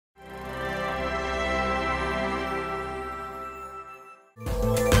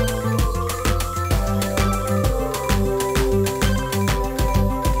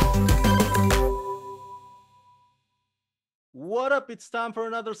It's time for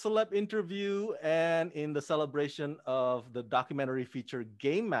another celeb interview. And in the celebration of the documentary feature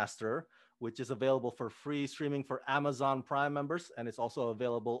Gamemaster, which is available for free streaming for Amazon Prime members, and it's also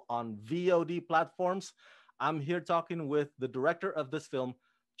available on VOD platforms. I'm here talking with the director of this film,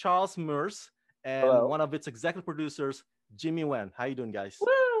 Charles Mruz, and Hello. one of its executive producers, Jimmy Nguyen. How you doing, guys?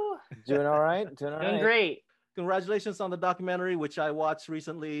 Woo! Doing all right. Doing all Doing right. great. Congratulations on the documentary, which I watched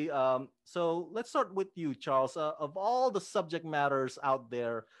recently. So let's start with you, Charles. Of all the subject matters out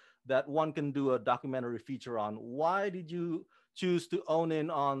there that one can do a documentary feature on, why did you choose to own in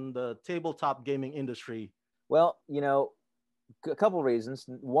on the tabletop gaming industry? Well, a couple reasons.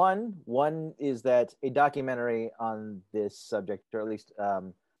 One is that a documentary on this subject, or at least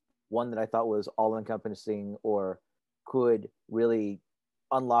one that I thought was all-encompassing or could really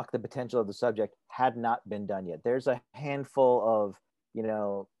unlock the potential of the subject, had not been done yet. There's a handful of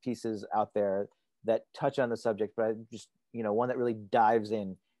pieces out there that touch on the subject, but I just one that really dives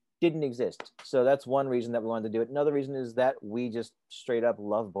in didn't exist. So that's one reason that we wanted to do it. Another reason is that we just straight up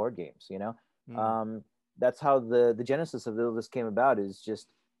love board games. That's how the genesis of this came about. Is just,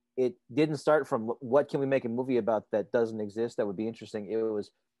 it didn't start from what can we make a movie about that doesn't exist that would be interesting. It was,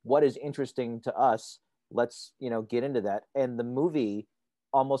 what is interesting to us, let's get into that. And the movie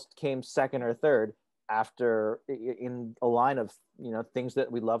almost came second or third after, in a line of things that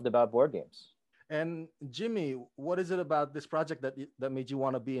we loved about board games. And Jimmy, what is it about this project that made you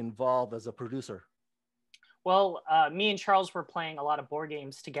want to be involved as a producer? Well, me and Charles were playing a lot of board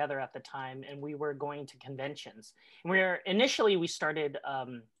games together at the time, and we were going to conventions. And we started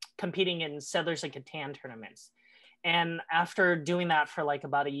competing in Settlers of Catan tournaments. And after doing that for like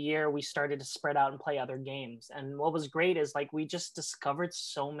about a year, we started to spread out and play other games. And what was great is like we just discovered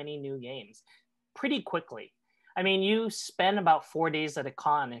so many new games pretty quickly. I mean, you spend about 4 days at a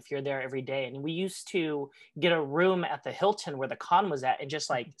con if you're there every day. And we used to get a room at the Hilton where the con was at and just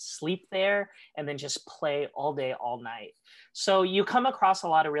like sleep there and then just play all day, all night. So you come across a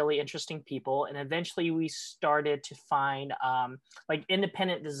lot of really interesting people. And eventually we started to find like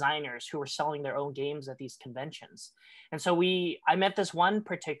independent designers who were selling their own games at these conventions. And so I met this one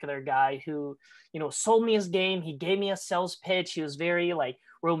particular guy who, sold me his game. He gave me a sales pitch. He was very like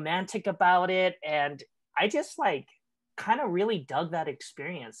romantic about it. And I just like kind of really dug that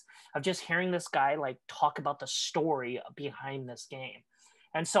experience of just hearing this guy like talk about the story behind this game.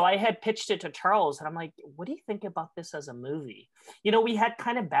 And so I had pitched it to Charles and I'm like, what do you think about this as a movie? We had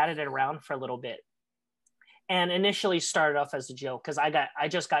kind of batted it around for a little bit and initially started off as a joke because I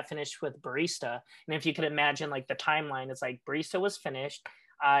just got finished with Barista. And if you could imagine like the timeline, it's like Barista was finished.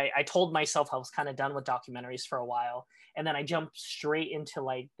 I told myself I was kind of done with documentaries for a while. And then I jumped straight into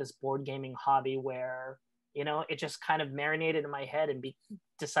like this board gaming hobby where, it just kind of marinated in my head and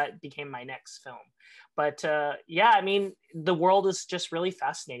became my next film. But yeah, I mean, the world is just really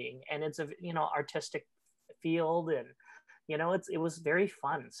fascinating and it's a, artistic field and, it was very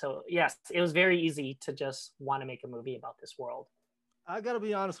fun. So yes, it was very easy to just want to make a movie about this world. I gotta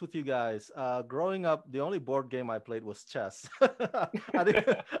be honest with you guys. Growing up, the only board game I played was chess. I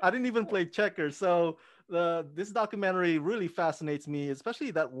didn't even play checkers. So this documentary really fascinates me,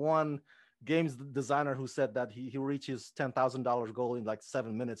 especially that one games designer who said that he reached his $10,000 goal in like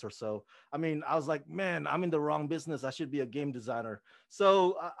 7 minutes or so. I mean, I was like, man, I'm in the wrong business. I should be a game designer.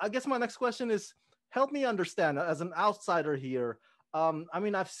 So I guess my next question is, help me understand as an outsider here. I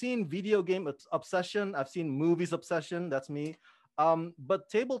mean, I've seen video game obsession. I've seen movies obsession. That's me. But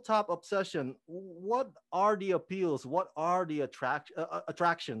tabletop obsession, what are the appeals? What are the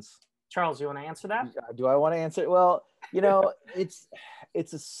attractions? Charles, you want to answer that? Do I want to answer? Well, it's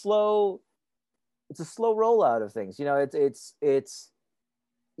a slow rollout of things.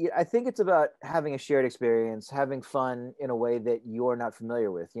 I think it's about having a shared experience, having fun in a way that you're not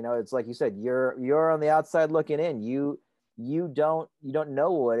familiar with. It's like you said, you're on the outside looking in. You don't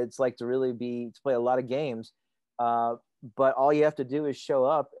know what it's like to play a lot of games. But all you have to do is show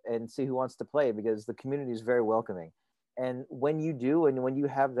up and see who wants to play, because the community is very welcoming. And when you do, and when you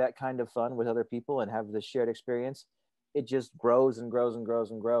have that kind of fun with other people and have this shared experience, it just grows and grows and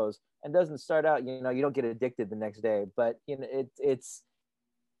grows and grows, and doesn't start out, you don't get addicted the next day, but it's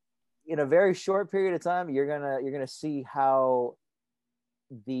in a very short period of time, you're gonna see how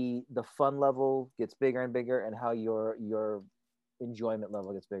the fun level gets bigger and bigger, and how your enjoyment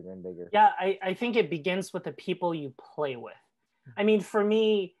level gets bigger and bigger. Yeah, I think it begins with the people you play with. I mean, for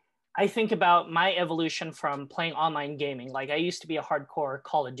me, I think about my evolution from playing online gaming. Like I used to be a hardcore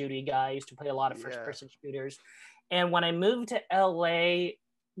Call of Duty guy. I used to play a lot of first-person shooters. And when I moved to LA,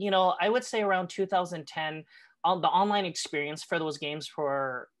 I would say around 2010, the online experience for those games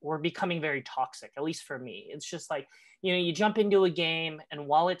were becoming very toxic, at least for me. It's just like you know, you jump into a game, and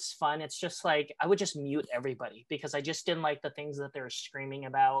while it's fun, it's just like I would just mute everybody because I just didn't like the things that they were screaming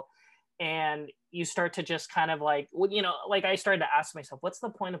about. And you start to just kind of like, you know, like I started to ask myself, what's the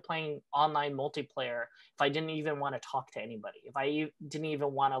point of playing online multiplayer if I didn't even want to talk to anybody? If I didn't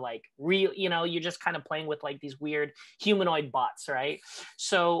even want to like you know, you're just kind of playing with like these weird humanoid bots, right?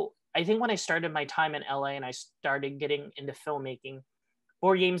 So I think when I started my time in LA and I started getting into filmmaking,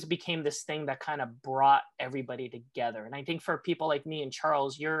 board games became this thing that kind of brought everybody together. And I think for people like me and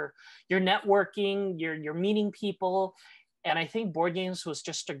Charles, you're networking, you're meeting people. And I think board games was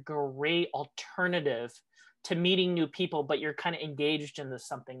just a great alternative to meeting new people, but you're kind of engaged into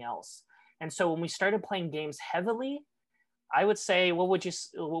something else. And so when we started playing games heavily, I would say,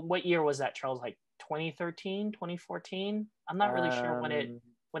 what year was that, Charles? Like 2013, 2014? I'm not really sure when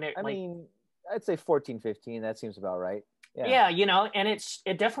it I like, mean, I'd say 14, 15. That seems about right. yeah, you know, and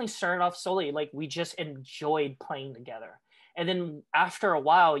it definitely started off solely like we just enjoyed playing together. And then after a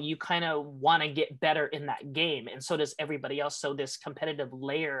while, you kind of want to get better in that game, and so does everybody else. So this competitive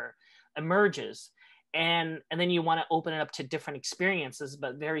layer emerges, and then you want to open it up to different experiences,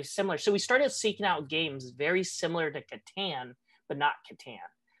 but very similar. So we started seeking out games very similar to Catan, but not Catan,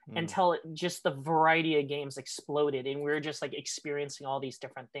 until just the variety of games exploded, and we were just like experiencing all these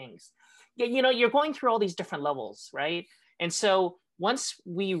different things. Yeah, you know, you're going through all these different levels, right? And so once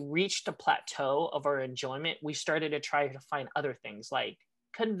we reached a plateau of our enjoyment, we started to try to find other things like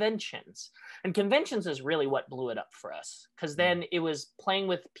conventions. And conventions is really what blew it up for us, because then it was playing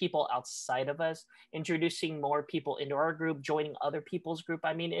with people outside of us, introducing more people into our group, joining other people's group.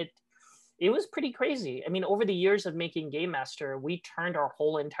 I mean, it was pretty crazy. I mean, over the years of making Gamemaster, we turned our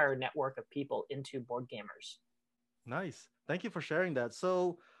whole entire network of people into board gamers. Nice. Thank you for sharing that.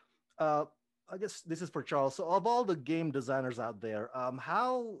 So, uh, I guess this is for Charles. So, of all the game designers out there,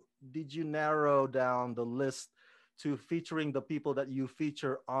 how did you narrow down the list to featuring the people that you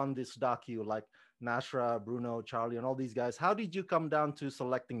feature on this docu, like Nashra, Bruno, Charlie, and all these guys? How did you come down to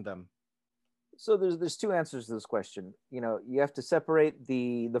selecting them? So there's two answers to this question. You know, you have to separate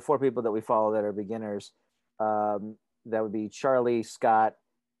the four people that we follow that are beginners. That would be Charlie, Scott,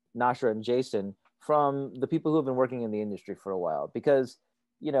 Nashra, and Jason, from the people who have been working in the industry for a while. Because,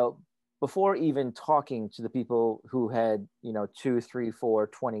 you know, before even talking to the people who had, you know, 2, 3, 4,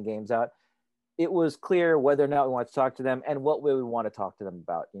 20 games out, it was clear whether or not we wanted to talk to them and what we would want to talk to them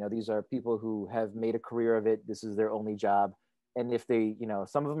about. You know, these are people who have made a career of it. This is their only job. And if they, you know,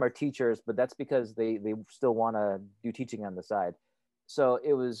 some of them are teachers, but that's because they still want to do teaching on the side. So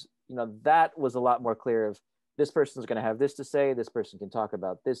it was, you know, that was a lot more clear of this person's going to have this to say. This person can talk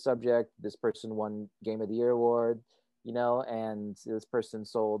about this subject. This person won Game of the Year award, you know, and this person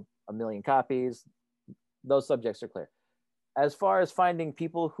sold 1 million copies. Those subjects are clear. As far as finding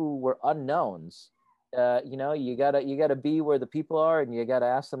people who were unknowns, you know, you gotta be where the people are, and you gotta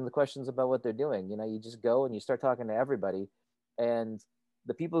ask them the questions about what they're doing. You know, you just go and you start talking to everybody, and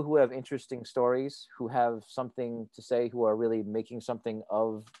the people who have interesting stories, who have something to say, who are really making something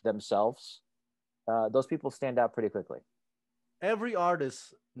of themselves, those people stand out pretty quickly. Every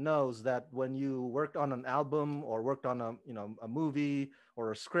artist knows that when you worked on an album or worked on a movie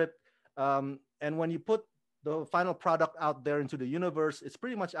or a script, and when you put the final product out there into the universe, it's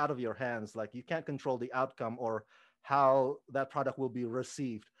pretty much out of your hands. Like, you can't control the outcome or how that product will be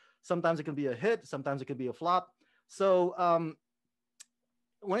received. Sometimes it can be a hit, sometimes it can be a flop. So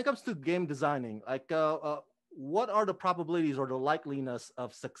when it comes to game designing, like what are the probabilities or the likeliness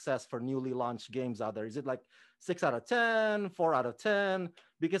of success for newly launched games out there? Is it like 6 out of 10, 4 out of 10?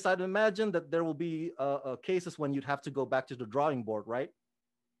 Because I'd imagine that there will be cases when you'd have to go back to the drawing board, right?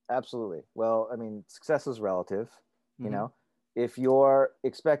 Absolutely. Well, I mean, success is relative. You know, if you're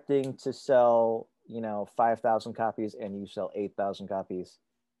expecting to sell, you know, 5,000 copies and you sell 8,000 copies,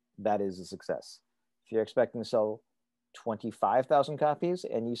 that is a success. If you're expecting to sell 25,000 copies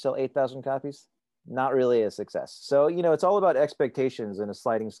and you sell 8,000 copies, not really a success. So, you know, it's all about expectations and a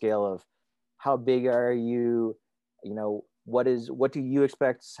sliding scale of how big are you, you know, what do you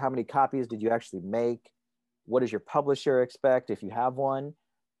expect? How many copies did you actually make? What does your publisher expect if you have one?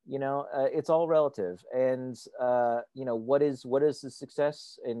 You know, it's all relative. And you know, what is the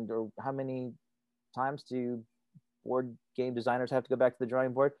success, and or how many times do board game designers have to go back to the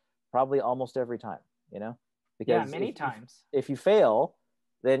drawing board? Probably almost every time, you know, because many times. If you fail,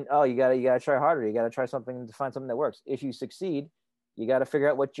 then you gotta try harder. You gotta try something to find something that works. If you succeed, you gotta figure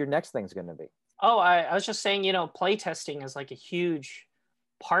out what your next thing's going to be. Oh, I was just saying, you know, play testing is like a huge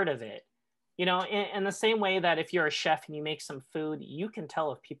part of it. You know, in the same way that if you're a chef and you make some food, you can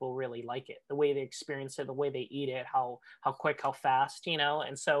tell if people really like it, the way they experience it, the way they eat it, how quick, how fast, you know.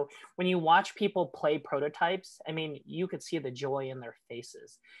 And so when you watch people play prototypes, I mean, you could see the joy in their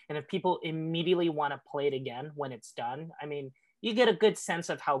faces. And if people immediately want to play it again when it's done, I mean, you get a good sense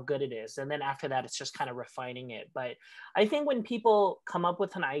of how good it is. And then after that, it's just kind of refining it. But I think when people come up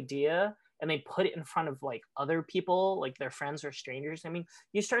with an idea and they put it in front of like other people, like their friends or strangers, I mean,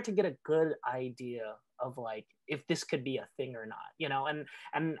 you start to get a good idea of like if this could be a thing or not, you know.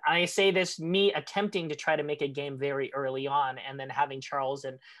 And I say this, me attempting to try to make a game very early on, and then having Charles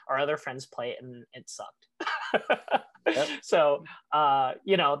and our other friends play it, and it sucked. Yep. So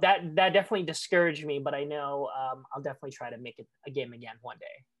you know, that definitely discouraged me, but I know I'll definitely try to make it a game again one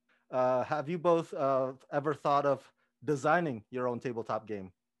day. Have you both ever thought of designing your own tabletop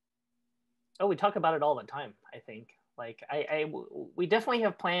game? Oh, we talk about it all the time. I think like we definitely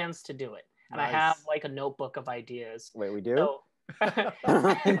have plans to do it, and nice. I have like a notebook of ideas. Wait, we do? So,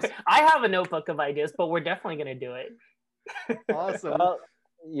 I have a notebook of ideas, but we're definitely going to do it. Awesome. Well,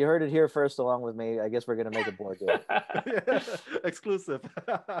 you heard it here first, along with me. I guess we're going to make a board game. Yeah, exclusive.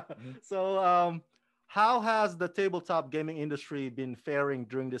 So, how has the tabletop gaming industry been faring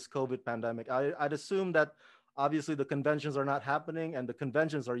during this COVID pandemic? I'd assume that obviously the conventions are not happening, and the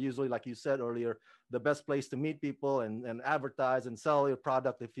conventions are usually, like you said earlier, the best place to meet people and advertise and sell your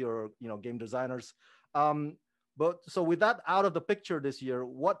product if you're, you know, game designers. But so with that out of the picture this year,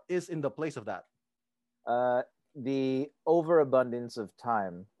 what is in the place of that? The overabundance of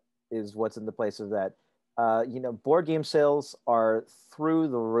time is what's in the place of that. You know, board game sales are through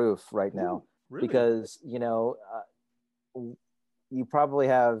the roof right now. Ooh, really? Because, you know, you probably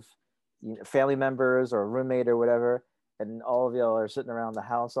have family members or a roommate or whatever, and all of y'all are sitting around the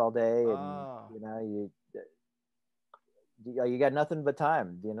house all day, and you know, you got nothing but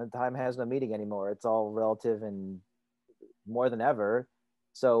time. You know, time has no meaning anymore. It's all relative and more than ever.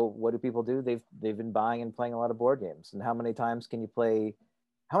 So what do people do? They've been buying and playing a lot of board games. And how many times can you play?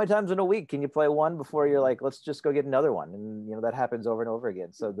 How many times in a week can you play one before you're like, let's just go get another one? And you know, that happens over and over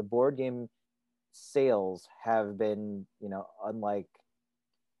again. So the board game sales have been, you know, unlike.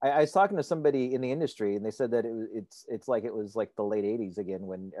 I was talking to somebody in the industry, and they said that it's like it was like the late '80s again,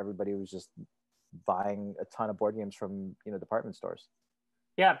 when everybody was just buying a ton of board games from, you know, department stores.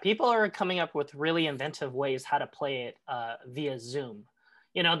 Yeah, people are coming up with really inventive ways how to play it via Zoom.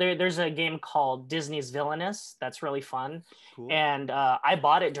 You know, there's a game called Disney's Villainous that's really fun. Cool. And I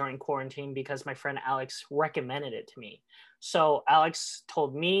bought it during quarantine because my friend Alex recommended it to me. So Alex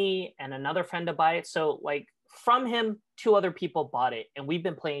told me and another friend to buy it. So like from him, 2 other people bought it, and we've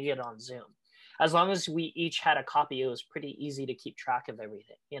been playing it on Zoom. As long as we each had a copy, it was pretty easy to keep track of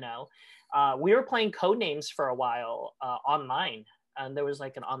everything, you know. We were playing Codenames for a while online, and there was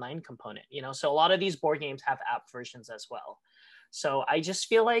like an online component, you know. So a lot of these board games have app versions as well. So I just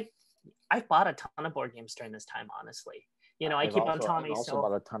feel like I've bought a ton of board games during this time, honestly. You know, I keep on telling myself. I also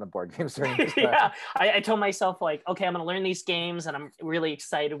bought a ton of board games during this time. Yeah, I told myself like, okay, I'm going to learn these games, and I'm really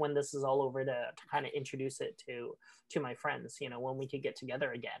excited when this is all over to kind of introduce it to my friends, you know, when we could get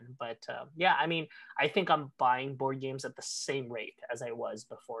together again. But yeah, I mean, I think I'm buying board games at the same rate as I was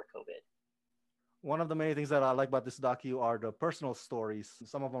before COVID. One of the many things that I like about this docu are the personal stories.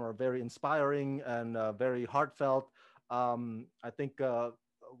 Some of them are very inspiring and very heartfelt. I think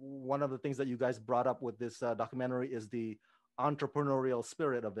one of the things that you guys brought up with this documentary is the entrepreneurial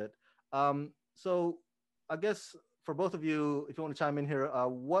spirit of it. So I guess for both of you, if you want to chime in here,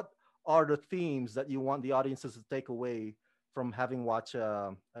 what are the themes that you want the audiences to take away from having watched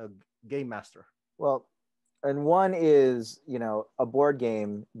a Gamemaster? Well, and one is, you know, a board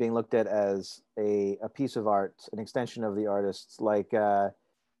game being looked at as a piece of art, an extension of the artist, like a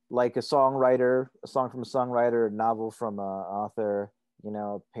songwriter, a song from a songwriter, a novel from an author, you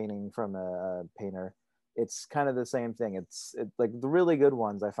know, painting from a painter. It's kind of the same thing. It's like the really good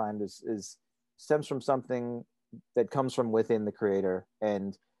ones I find is stems from something that comes from within the creator,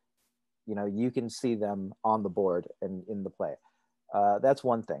 and you know, you can see them on the board and in the play. That's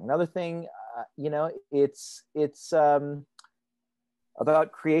one thing. Another thing, you know, it's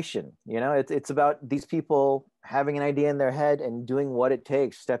about creation. You know, it's about these people having an idea in their head and doing what it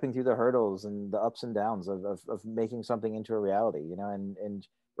takes, stepping through the hurdles and the ups and downs of making something into a reality. You know, and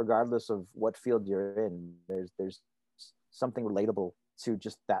regardless of what field you're in, there's something relatable to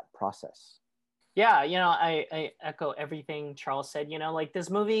just that process. Yeah, you know, I echo everything Charles said. You know, like this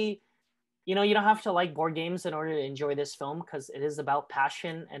movie, you know, you don't have to like board games in order to enjoy this film, because it is about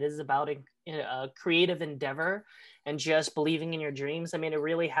passion. It is about a creative endeavor and just believing in your dreams. I mean, it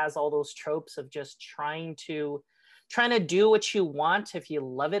really has all those tropes of just trying to do what you want if you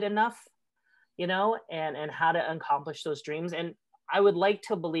love it enough. and how to accomplish those dreams. And I would like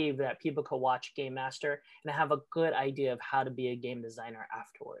to believe that people could watch Gamemaster and have a good idea of how to be a game designer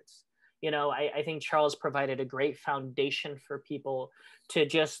afterwards. I think Charles provided a great foundation for people to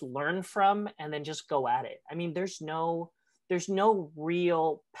just learn from and then just go at it. I mean, there's no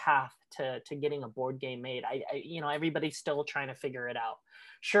real path to getting a board game made. Everybody's still trying to figure it out.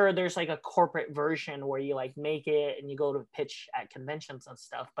 Sure, there's like a corporate version where you like make it and you go to pitch at conventions and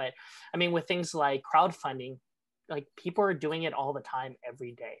stuff. But I mean, with things like crowdfunding, like people are doing it all the time,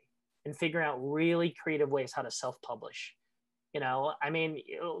 every day, and figuring out really creative ways how to self-publish. I mean,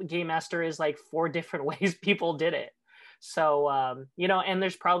 Gamemaster is like 4 different ways people did it. So, and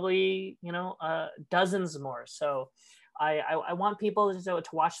there's probably, dozens more. So I want people to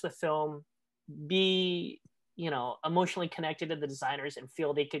watch the film, be, emotionally connected to the designers and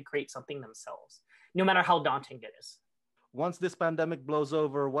feel they could create something themselves, no matter how daunting it is. Once this pandemic blows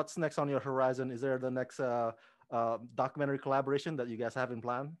over, what's next on your horizon? Is there the next documentary collaboration that you guys have in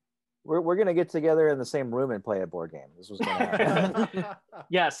plan? We're gonna get together in the same room and play a board game. This was gonna happen.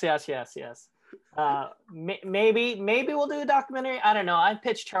 Yes. Maybe we'll do a documentary. I don't know. I've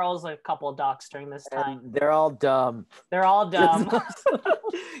pitched Charles a couple of docs during this time. And they're all dumb.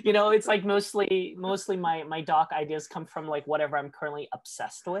 It's like mostly my doc ideas come from like whatever I'm currently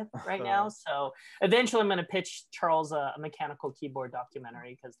obsessed with right now. So eventually I'm going to pitch Charles a mechanical keyboard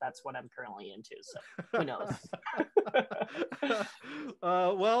documentary because that's what I'm currently into. So who knows?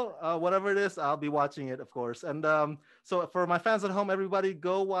 Whatever it is, I'll be watching it, of course. And so for my fans at home, everybody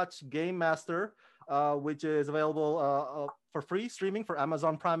go watch Gamemaster, which is available for free streaming for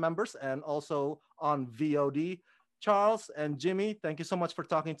Amazon Prime members and also on VOD. Charles and Jimmy, thank you so much for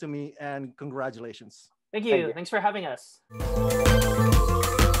talking to me, and congratulations. Thank you. Thanks for having us.